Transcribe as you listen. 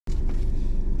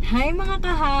Hi mga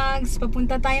ka-hugs!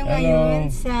 Papunta tayo ngayon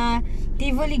sa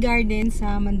Tivoli Gardens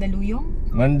sa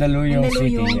Mandaluyong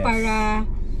City, yes. Para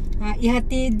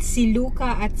ihatid si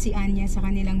Luka at si Anya sa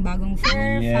kanilang bagong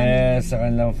fur family. Yes, sa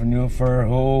kanilang new fur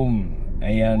home.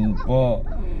 Ayan po.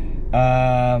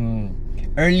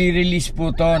 Early release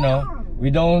po to, no?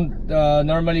 We don't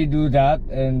normally do that,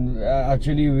 and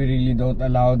actually we really don't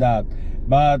allow that.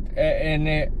 But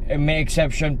may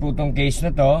exception po tong case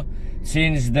na to,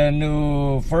 since the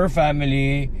new fur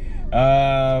family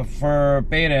fur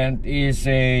parent is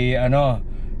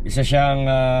isa siyang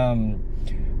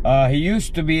he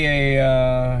used to be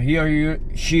a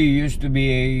she used to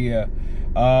be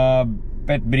a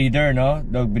pet breeder, no?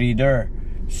 Dog breeder.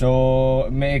 So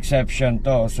may exception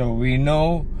to. So we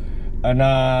know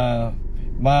na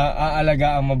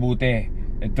maaalaga ang mabuti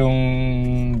itong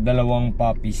dalawang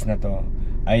puppies na to.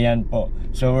 Ayan po.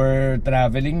 So we're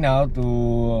traveling now to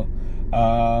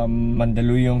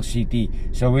Mandaluyong City.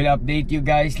 So we'll update you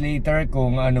guys later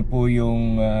kung ano po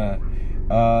yung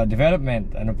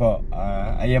development. Ano po?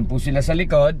 Ayan po sila sa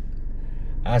likod.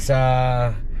 Sa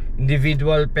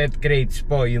individual pet crates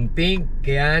po. Yung pink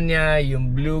kay Anya,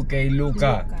 yung blue kay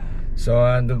Luka. So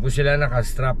andun po sila,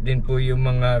 naka-strap din po yung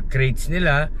mga crates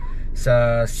nila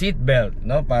sa seat belt,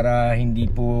 no? Para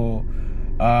hindi po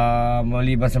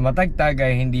maliban sa matagtag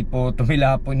ay hindi po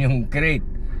tumilapon yung crate.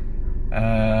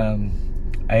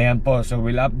 Ayan po. So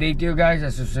we'll update you guys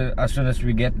as soon as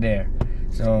we get there.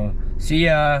 So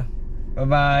see ya. Bye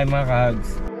bye mga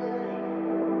ka-hugs.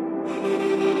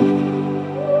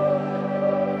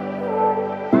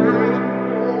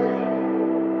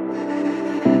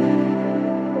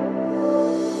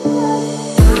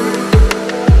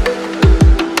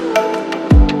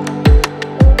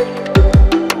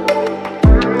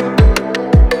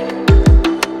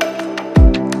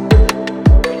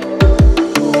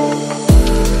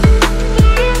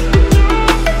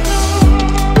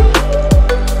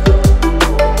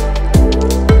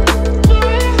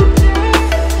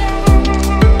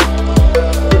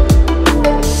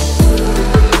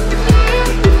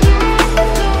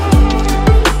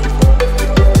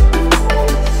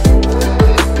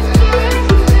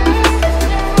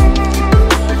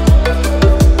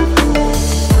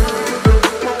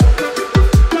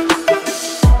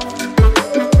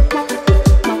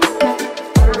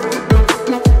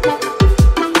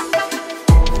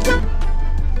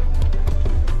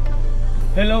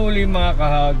 Hello uli mga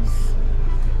ka-hugs.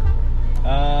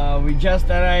 We just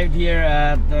arrived here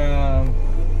at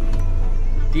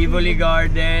Tivoli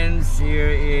Gardens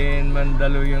here in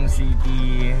Mandaluyong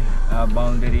City,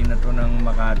 boundary na to ng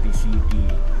Makati City.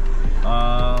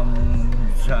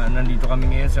 Nandito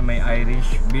kami ngayon sa may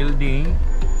Irish building,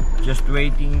 just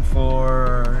waiting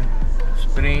for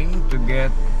spring to get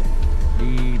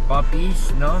the puppies,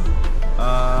 no?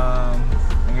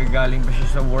 Nanggagaling pa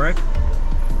siya sa work.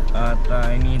 At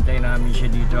hinihintay namin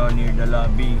siya dito near the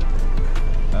lobby.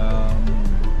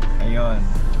 Ayun.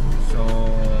 So,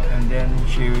 and then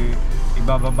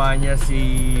ibababa niya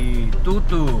si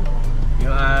Tutu,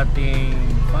 yung ating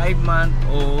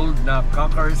 5-month-old na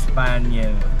Cocker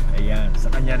Spaniel. Ayan, sa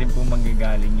kanya rin po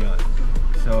manggagaling yun.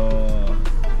 So,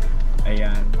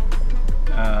 ayan.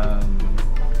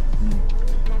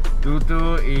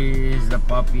 Tutu is the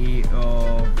puppy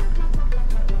of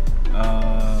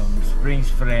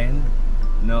Spring's friend,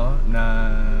 no,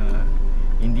 na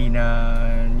hindi na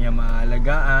niya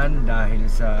maalagaan dahil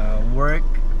sa work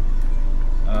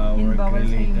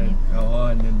related.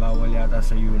 Oo, and then bawal yata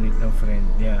sa unit ng friend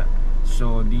niya.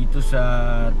 So dito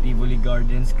sa Tivoli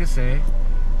Gardens kasi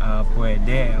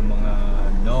pwede ang mga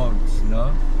dogs, no?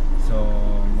 So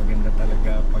maganda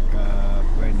talaga pagka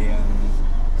pwede ang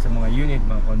sa mga unit,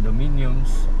 mga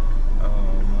condominiums,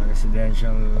 mga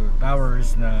residential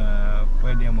towers na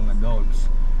pwede ang mga dogs.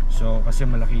 So kasi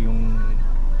malaki yung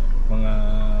mga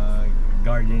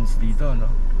gardens dito, no,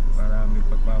 para may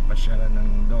pagpapasyalan ng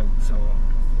dog. So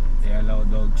they allow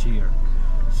dogs here.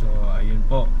 So ayun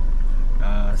po,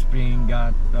 Spring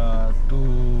got 2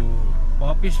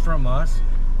 puppies from us,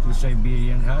 2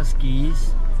 Siberian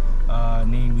Huskies,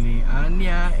 namely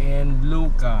Anya and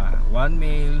Luka. 1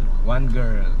 male, 1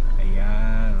 girl.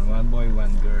 Ayan, 1 boy,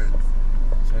 1 girl.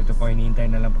 So ito po,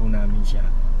 hinihintay na lang po namin siya.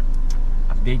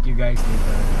 Update you guys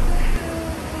later.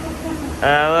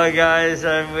 Hello guys,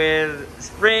 I'm with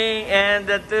Spring and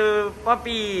the 2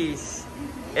 puppies.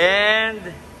 And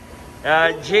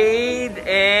Jade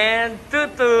and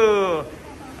Tutu.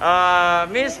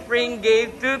 Miss Spring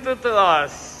gave Tutu to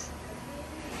us.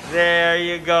 There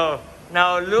you go.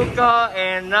 Now Luka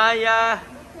and Naya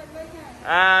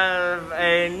have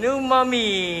a new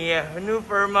mommy, a new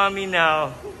fur mommy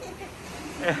now.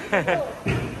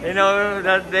 You know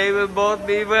that they will both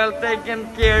be well taken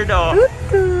care of.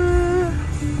 Tutu.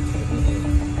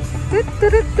 Tutu,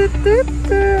 tutu,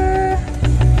 tutu.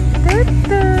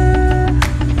 Tutu,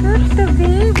 tutu,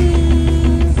 baby.